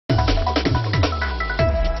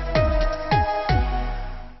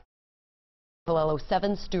WLWT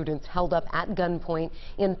 7 students held up at gunpoint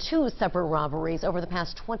in 2 separate robberies over the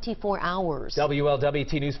past 24 hours.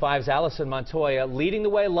 WLWT News 5's Allison Montoya leading the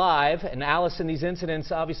way live. And Allison, these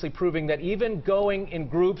incidents obviously proving that even going in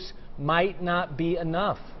groups might not be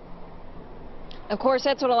enough. Of course,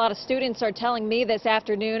 that's what a lot of students are telling me this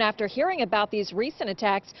afternoon after hearing about these recent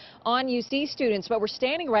attacks on UC students. But we're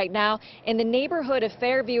standing right now in the neighborhood of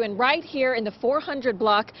Fairview, and right here in the 400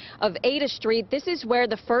 block of Ada Street. This is where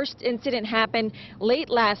the first incident happened late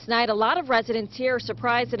last night. A lot of residents here are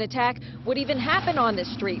surprised an attack would even happen on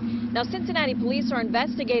this street. Now, Cincinnati police are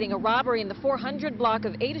investigating a robbery in the 400 block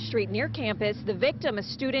of Ada Street near campus. The victim, a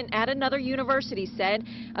student at another university, said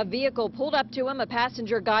a vehicle pulled up to him, a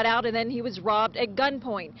passenger got out, and then he was robbed at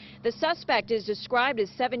gunpoint. The suspect is described as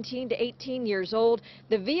 17 to 18 years old.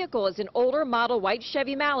 The vehicle is an older model white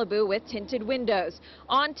Chevy Malibu with tinted windows.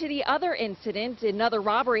 On to the other incident. Another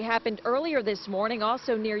robbery happened earlier this morning,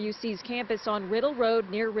 also near UC's campus on Riddle Road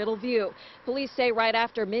near Riddle View. Police say right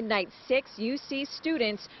after midnight, 6 UC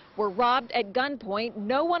students were robbed at gunpoint.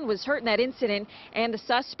 No one was hurt in that incident, and the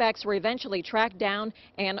suspects were eventually tracked down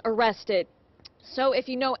and arrested. So if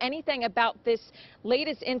you know anything about this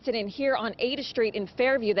latest incident here on Ada Street in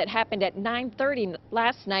Fairview that happened at 9:30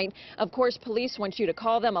 last night, of course, police want you to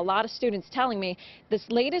call them. A lot of students telling me this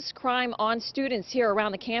latest crime on students here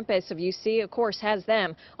around the campus of UC, of course, has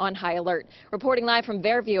them on high alert. Reporting live from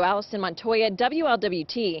Fairview, Allison Montoya,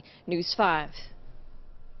 WLWT News 5.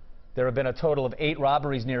 There have been a total of 8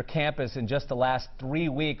 robberies near campus in just the last 3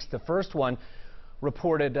 weeks. The first one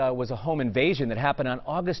reported was a home invasion that happened on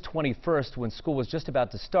August 21st when school was just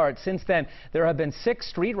about to start. Since then, there have been 6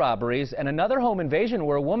 street robberies and another home invasion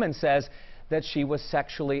where a woman says that she was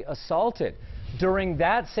sexually assaulted. During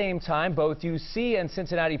that same time, both UC and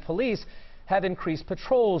Cincinnati police have increased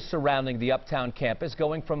patrols surrounding the uptown campus,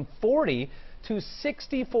 going from 40 to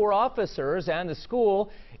 64 officers, and the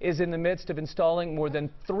school is in the midst of installing more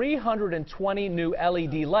than 320 new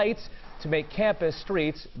LED lights to make campus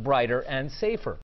streets brighter and safer.